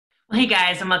Well, hey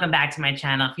guys, and welcome back to my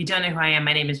channel. If you don't know who I am,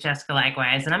 my name is Jessica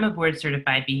Leichtweisz, and I'm a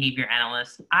board-certified behavior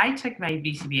analyst. I took my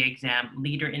BCBA exam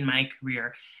later in my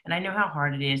career, and I know how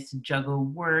hard it is to juggle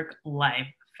work, life,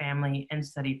 family, and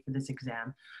study for this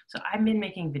exam. So I've been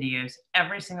making videos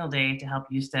every single day to help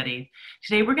you study.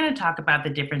 Today, we're going to talk about the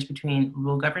difference between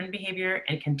rule-governed behavior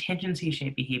and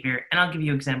contingency-shaped behavior, and I'll give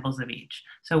you examples of each.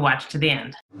 So watch to the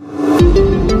end.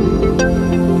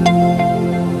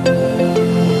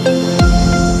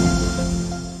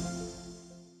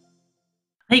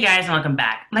 Hey guys, and welcome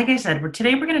back. Like I said,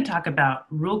 today we're going to talk about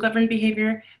rule-governed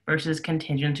behavior versus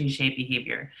contingency-shaped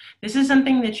behavior. This is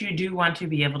something that you do want to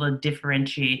be able to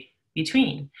differentiate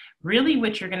between. Really,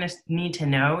 what you're going to need to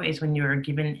know is when you're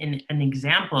given an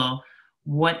example,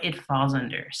 what it falls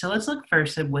under. So let's look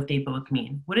first at what they both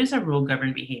mean. What is a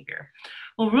rule-governed behavior?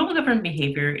 Well, rule-governed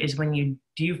behavior is when you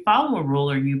follow a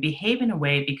rule or you behave in a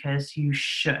way because you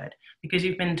should, because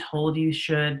you've been told you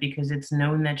should, because it's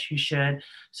known that you should.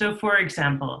 So for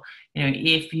example,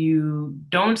 if you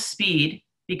don't speed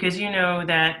because you know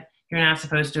that you're not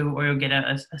supposed to, or you'll get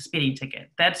a speeding ticket,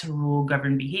 that's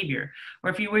rule-governed behavior. Or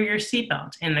if you wear your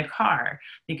seatbelt in the car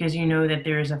because you know that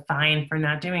there's a fine for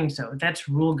not doing so, that's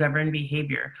rule-governed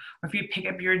behavior. Or if you pick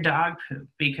up your dog poop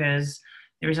because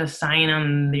there's a sign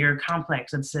on your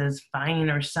complex that says fine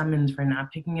or summons for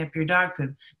not picking up your dog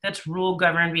poop, that's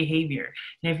rule-governed behavior.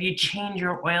 And if you change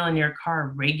your oil in your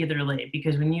car regularly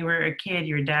because when you were a kid,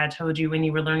 your dad told you when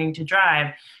you were learning to drive,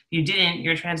 if you didn't,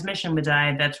 your transmission would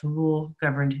die, that's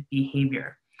rule-governed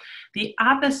behavior. The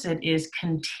opposite is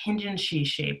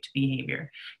contingency-shaped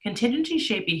behavior.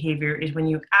 Contingency-shaped behavior is when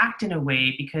you act in a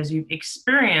way because you've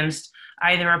experienced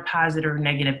either a positive or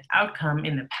negative outcome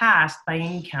in the past by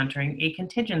encountering a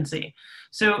contingency.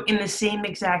 So in the same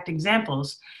exact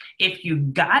examples, if you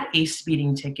got a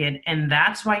speeding ticket and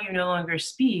that's why you no longer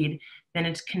speed, then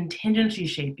it's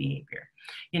contingency-shaped behavior.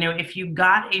 If you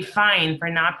got a fine for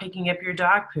not picking up your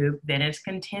dog poop, then it's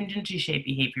contingency-shaped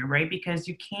behavior, right? Because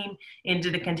you came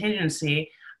into the contingency,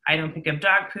 I don't pick up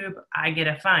dog poop, I get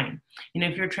a fine.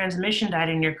 If your transmission died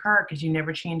in your car because you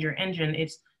never changed your engine,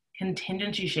 it's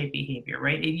contingency-shaped behavior,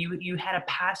 right? You had a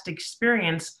past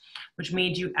experience which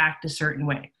made you act a certain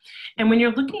way. And when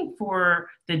you're looking for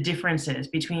the differences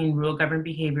between rule-governed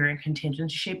behavior and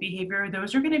contingency-shaped behavior,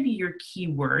 those are going to be your key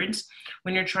words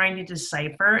when you're trying to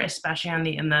decipher,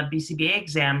 especially in the BCBA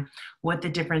exam, what the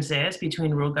difference is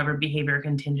between rule-governed behavior and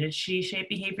contingency-shaped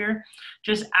behavior.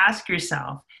 Just ask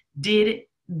yourself, did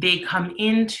they come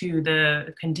into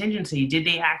the contingency? Did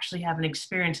they actually have an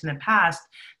experience in the past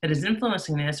that is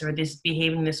influencing this, or are they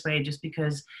behaving this way just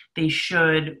because they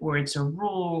should, or it's a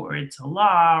rule, or it's a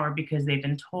law, or because they've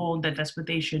been told that that's what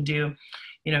they should do?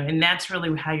 And that's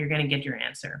really how you're going to get your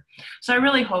answer. So I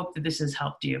really hope that this has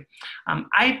helped you.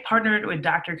 I partnered with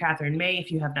Dr. Catherine May. If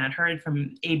you have not heard,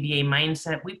 from ABA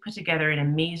Mindset, we put together an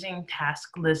amazing Task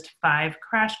List 5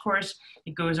 crash course.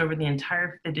 It goes over the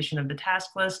entire edition of the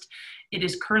task list. It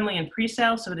is currently in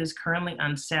pre-sale, so it is currently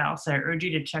on sale. So I urge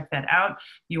you to check that out.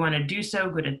 If you want to do so,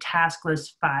 go to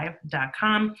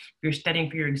tasklist5.com. If you're studying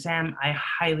for your exam, I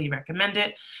highly recommend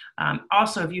it.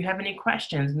 Also, if you have any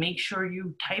questions, make sure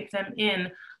you type them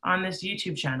in on this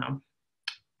YouTube channel.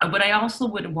 What I also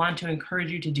would want to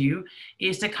encourage you to do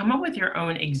is to come up with your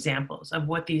own examples of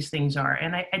what these things are.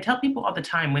 And I tell people all the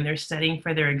time when they're studying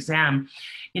for their exam,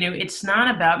 it's not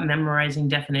about memorizing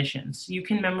definitions. You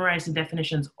can memorize the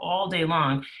definitions all day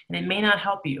long, and it may not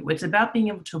help you. It's about being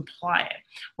able to apply it.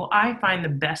 Well, I find the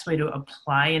best way to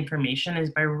apply information is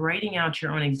by writing out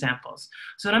your own examples.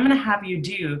 So what I'm going to have you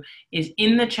do is,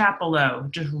 in the chat below,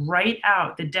 just write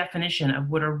out the definition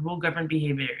of what a rule-governed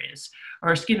behavior is.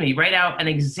 Or write out an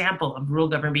example of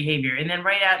rule-governed behavior, and then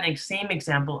write out an same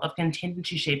example of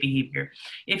contingency-shaped behavior.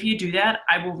 If you do that,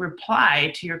 I will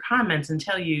reply to your comments and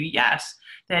tell you, yes,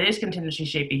 that is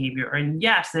contingency-shaped behavior, or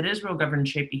yes, that is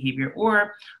rule-governed-shaped behavior,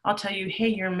 or I'll tell you, hey,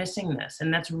 you're missing this.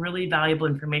 And that's really valuable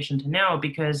information to know,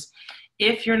 because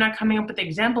if you're not coming up with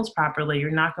examples properly,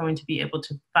 you're not going to be able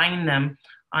to find them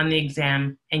on the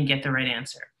exam and get the right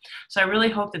answer. So I really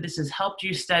hope that this has helped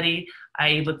you study.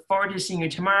 I look forward to seeing you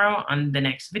tomorrow on the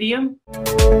next video.